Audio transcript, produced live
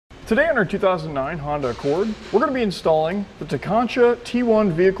Today on our 2009 Honda Accord, we're going to be installing the Tekonsha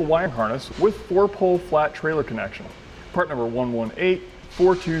T1 vehicle wiring harness with 4-pole flat trailer connection, part number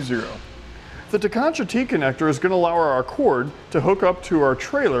 118420. The Tekonsha T Connector is going to allow our Accord to hook up to our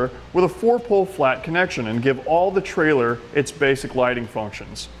trailer with a 4-pole flat connection and give all the trailer its basic lighting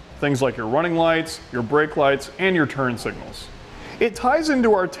functions. Things like your running lights, your brake lights, and your turn signals. It ties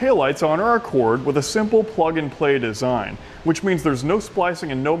into our taillights on our Accord with a simple plug-and-play design, which means there's no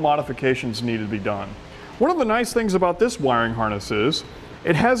splicing and no modifications needed to be done. One of the nice things about this wiring harness is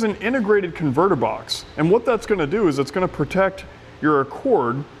it has an integrated converter box, and what that's going to do is it's going to protect your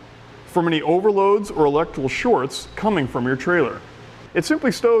Accord from any overloads or electrical shorts coming from your trailer. It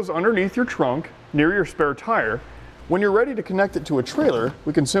simply stows underneath your trunk near your spare tire. When you're ready to connect it to a trailer,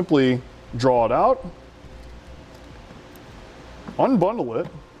 we can simply draw it out, unbundle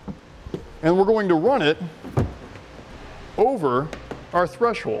it, and we're going to run it over our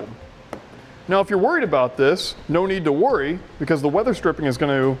threshold. Now, if you're worried about this, no need to worry, because the weather stripping is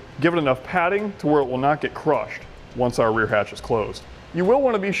going to give it enough padding to where it will not get crushed once our rear hatch is closed. You will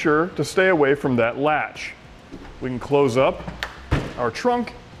want to be sure to stay away from that latch. We can close up our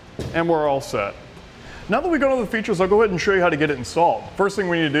trunk and we're all set. Now that we go to the features, I'll go ahead and show you how to get it installed. First thing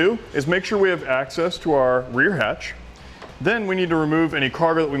we need to do is make sure we have access to our rear hatch. Then we need to remove any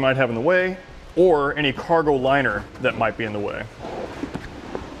cargo that we might have in the way or any cargo liner that might be in the way.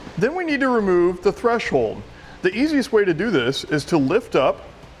 Then we need to remove the threshold. The easiest way to do this is to lift up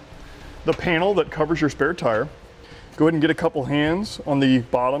the panel that covers your spare tire. Go ahead and get a couple hands on the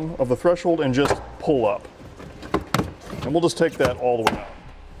bottom of the threshold and just pull up. And we'll just take that all the way out.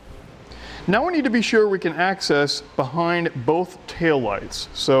 Now we need to be sure we can access behind both tail lights.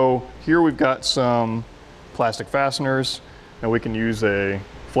 So here we've got some plastic fasteners, and we can use a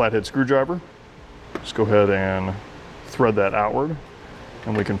flathead screwdriver. Just go ahead and thread that outward,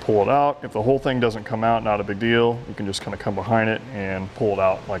 and we can pull it out. If the whole thing doesn't come out, not a big deal. You can just kind of come behind it and pull it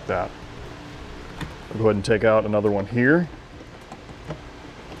out like that. We'll go ahead and take out another one here.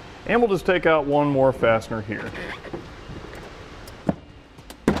 And we'll just take out one more fastener here.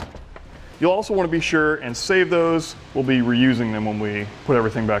 You'll also want to be sure and save those. We'll be reusing them when we put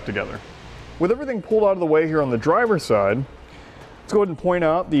everything back together. With everything pulled out of the way here on the driver's side, let's go ahead and point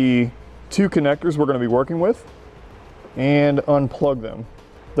out the two connectors we're going to be working with and unplug them.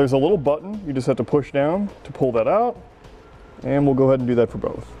 There's a little button you just have to push down to pull that out, and we'll go ahead and do that for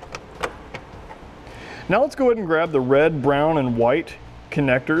both. Now let's go ahead and grab the red, brown, and white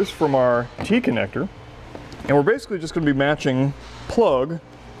connectors from our T connector, and we're basically just going to be matching plug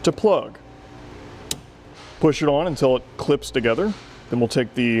to plug. Push it on until it clips together, then we'll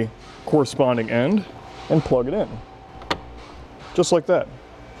take the corresponding end and plug it in, just like that.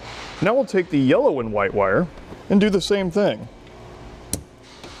 Now we'll take the yellow and white wire and do the same thing.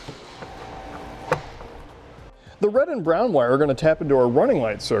 The red and brown wire are going to tap into our running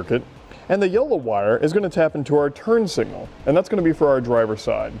light circuit, and the yellow wire is going to tap into our turn signal, and that's going to be for our driver's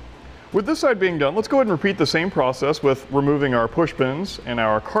side. With this side being done, let's go ahead and repeat the same process with removing our push pins and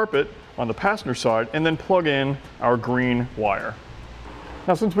our carpet on the passenger side, and then plug in our green wire.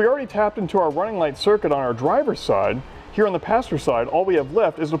 Now, since we already tapped into our running light circuit on our driver's side, here on the passenger side, all we have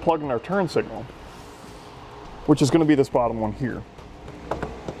left is to plug in our turn signal, which is going to be this bottom one here.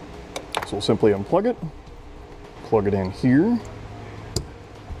 So we'll simply unplug it, plug it in here,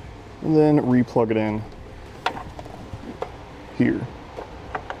 and then re-plug it in here.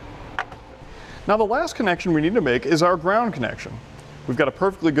 Now the last connection we need to make is our ground connection. We've got a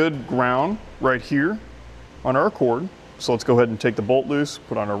perfectly good ground right here on our Accord. So let's go ahead and take the bolt loose,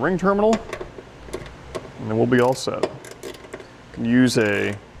 put on our ring terminal, and then we'll be all set. You can use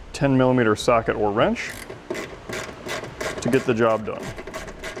a 10mm socket or wrench to get the job done.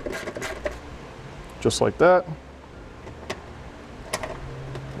 Just like that.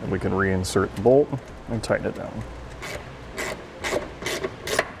 And we can reinsert the bolt and tighten it down.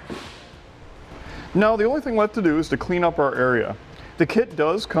 Now the only thing left to do is to clean up our area. The kit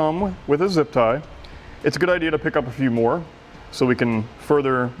does come with a zip tie. It's a good idea to pick up a few more so we can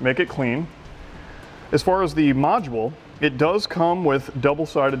further make it clean. As far as the module, it does come with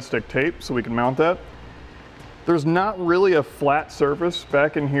double-sided stick tape so we can mount that. There's not really a flat surface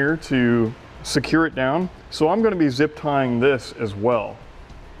back in here to secure it down, so I'm going to be zip tying this as well.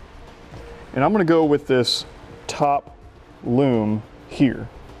 And I'm going to go with this top loom here.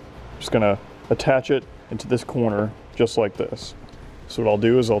 Just going to attach it into this corner just like this. So what I'll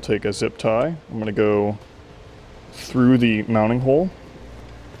do is I'll take a zip tie. I'm going to go through the mounting hole,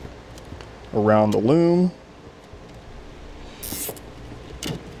 around the loom,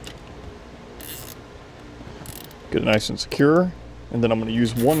 get it nice and secure, and then I'm going to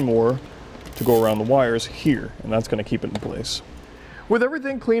use one more to go around the wires here, and that's going to keep it in place. With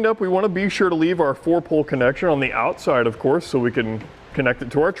everything cleaned up, we want to be sure to leave our 4-pole connection on the outside, of course, so we can connect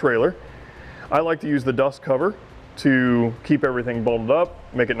it to our trailer. I like to use the dust cover to keep everything bundled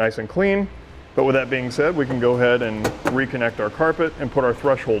up, make it nice and clean. But with that being said, we can go ahead and reconnect our carpet and put our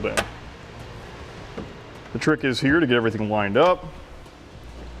threshold in. The trick is here to get everything lined up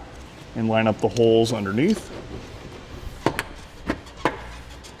and line up the holes underneath.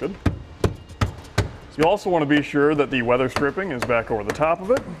 Good. So you also want to be sure that the weather stripping is back over the top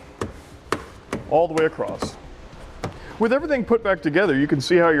of it, all the way across. With everything put back together, you can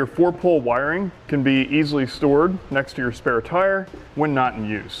see how your 4-pole wiring can be easily stored next to your spare tire when not in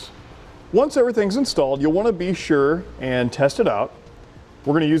use. Once everything's installed, you'll want to be sure and test it out.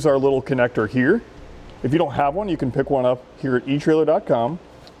 We're going to use our little connector here. If you don't have one, you can pick one up here at etrailer.com,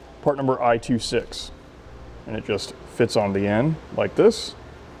 part number I26. And it just fits on the end like this.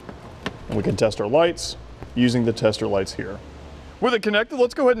 And we can test our lights using the tester lights here. With it connected,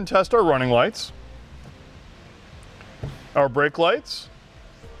 let's go ahead and test our running lights, our brake lights,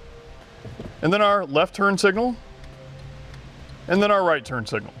 and then our left turn signal, and then our right turn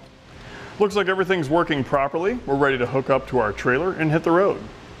signal. Looks like everything's working properly. We're ready to hook up to our trailer and hit the road.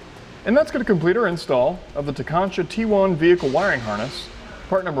 And that's going to complete our install of the Tekonsha T1 vehicle wiring harness,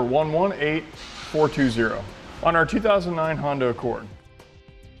 part number 118420, on our 2009 Honda Accord.